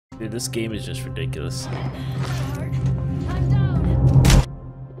Dude, this game is just ridiculous.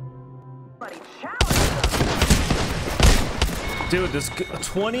 Dude, this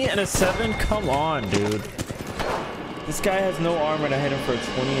 20 and a 7? Come on, dude. This guy has no armor and I hit him for a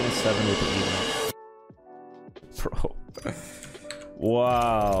 20 and a 7 with the even. Bro.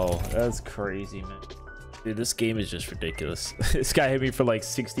 Wow, that's crazy, man. Dude, this game is just ridiculous. This guy hit me for like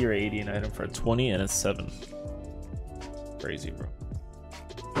 60 or 80 and I hit him for a 20 and a 7. Crazy, bro.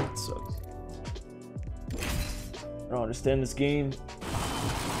 It sucks. I don't understand this game.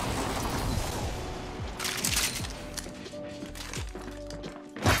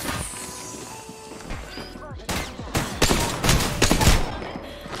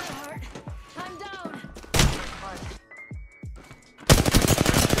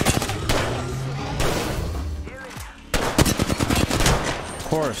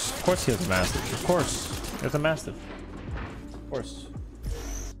 Of course he has a mastiff. Of course. He has a mastiff. Of course.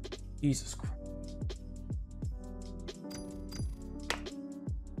 Jesus Christ.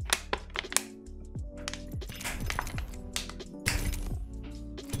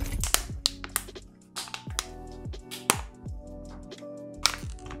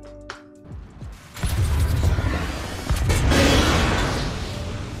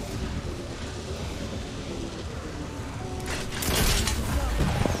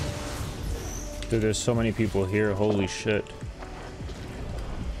 Dude, there's so many people here. Holy shit.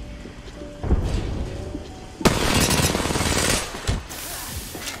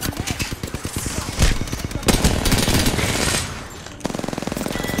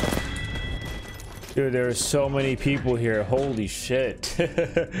 Dude, there are so many people here. Holy shit.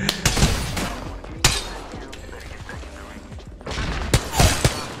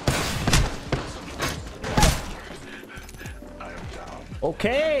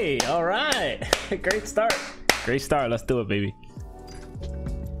 Okay, all right. Great start. Great start. Let's do it, baby.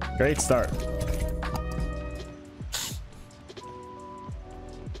 Great start.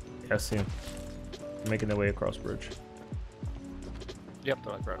 Yeah, I see him. Making their way across bridge. Yep,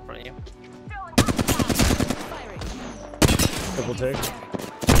 they're like right in front of you. Triple take.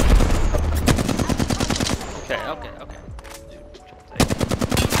 Okay.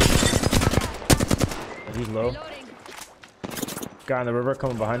 He's low. Guy on the river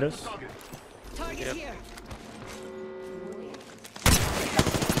coming behind us. Yep.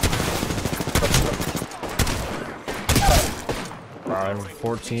 I'm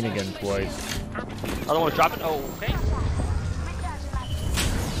 14 again twice. Other one dropping. Oh, okay.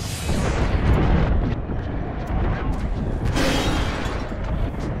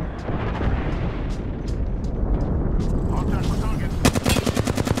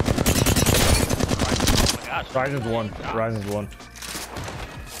 Risen's one. Risen's one.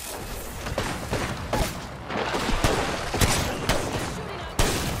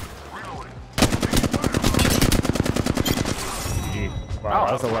 Wow,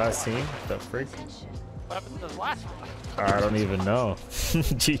 that was the last team. The freak. What happened to the last one? I don't even know.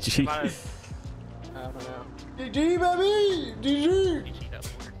 GG. I don't know. GG, baby. GG.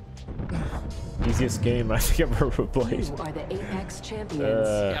 Easiest game I think I've ever played. You are the Apex champions.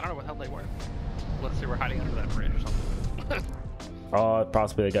 Yeah, I don't know what the hell they were. Let's say we're hiding under that bridge or something. Oh,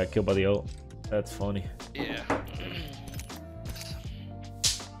 possibly they got killed by the ult. That's funny. Yeah.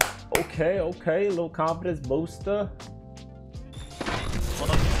 Okay, a little confidence booster.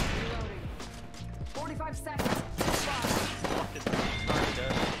 45 seconds.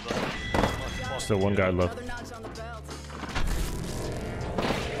 Still one guy left.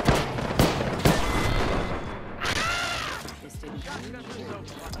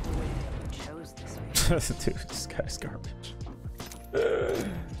 Dude, this guy's garbage.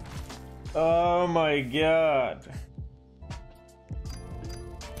 Oh my god.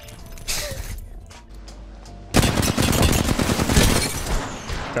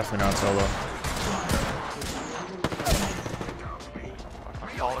 Definitely not solo.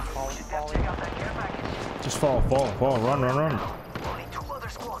 Just fall, run.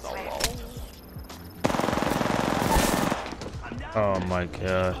 Oh my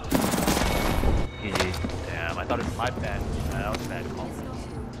god. Damn, I thought it was my bad. That was a bad call.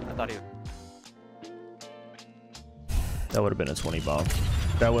 I thought he. That would have been a 20 bomb.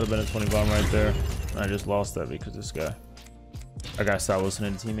 That would have been a 20 bomb right there. I just lost that because this guy. I gotta stop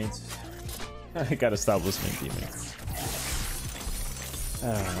listening to teammates. I gotta stop listening to teammates.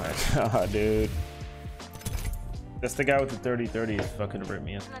 Oh my god, dude. That's the guy with the 30-30 is fucking ripped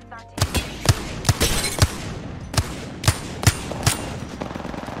me up.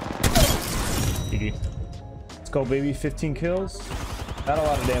 GG. Let's go, baby. 15 kills. Not a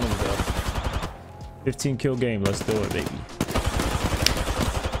lot of damage though. 15 kill game. Let's do it, baby.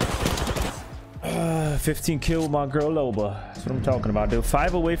 15 kill my girl Loba. That's what I'm talking about, dude.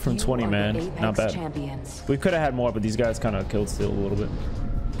 5 away from 20, man. Not bad. Champions. We could have had more, but these guys kind of killed still a little bit.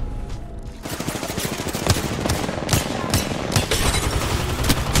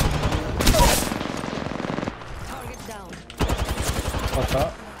 Target down. What's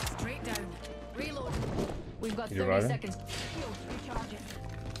up? Straight down. Reload. We've got 30 reviving? seconds. Recharge it.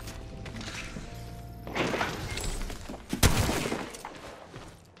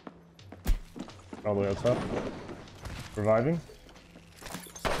 All the way up top. Reviving.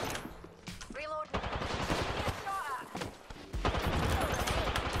 Reload.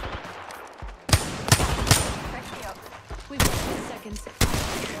 We've got 10 seconds.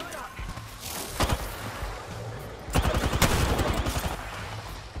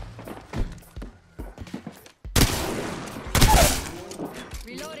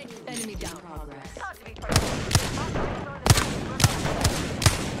 Reloading. Enemy down. Progress.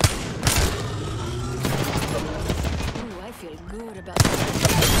 Ooh, I feel good about that.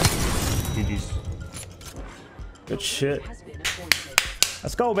 GG's. Good shit.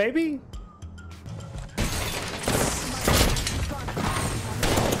 Let's go, baby.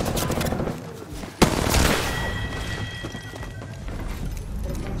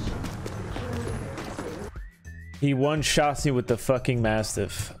 He one-shots me with the fucking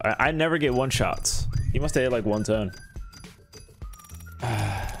Mastiff. I never get one-shots. He must have hit like 110.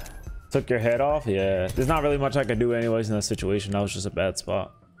 Took your head off? Yeah. There's not really much I could do anyways in that situation. That was just a bad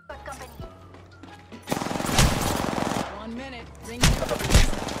spot. 1 minute. Ring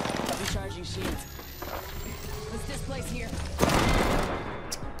recharging shields. Let's displace here.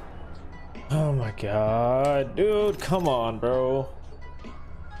 Oh my god. Dude, come on, bro.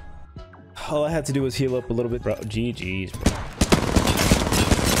 All I had to do was heal up a little bit, bro. GG's, bro.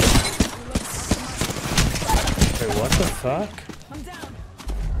 Wait, what the fuck? I'm down.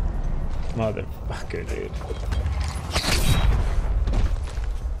 Motherfucker, dude.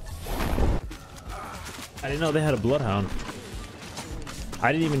 I didn't know they had a bloodhound.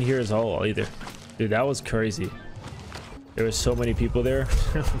 I didn't even hear his ult either. Dude, that was crazy. There were so many people there.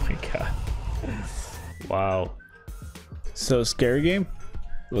 Oh my god. Wow. So, scary game?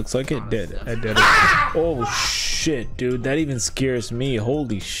 Looks like it did. I did it. Oh shit, dude. That even scares me.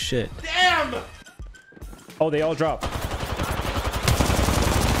 Holy shit. Damn! Oh, they all dropped.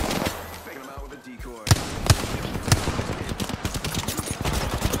 Taking him out with a decoy.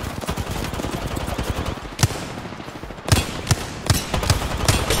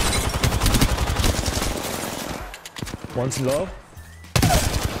 One's low.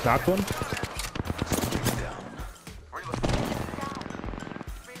 Knocked one.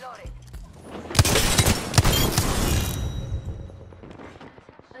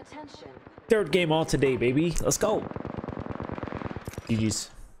 Third game all today, baby. Let's go. GG's.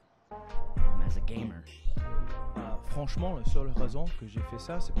 As a gamer. Franchement, la seule raison que j'ai fait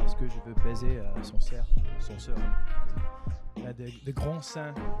ça, c'est parce que je veux baiser son sœur. Il a de grands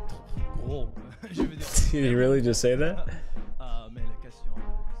seins. Gros. Je veux dire. Did he really just say that? Mais la question.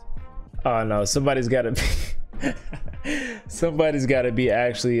 Oh no, somebody's gotta be somebody's gotta be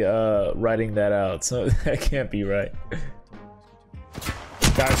actually writing that out. So that can't be right.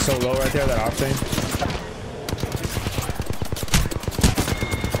 Guy's so low right there, that octane.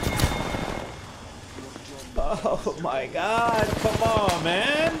 Oh my god, come on,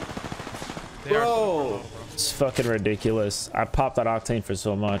 man. Bro, it's fucking ridiculous. I popped that octane for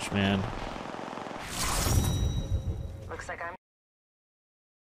so much, man.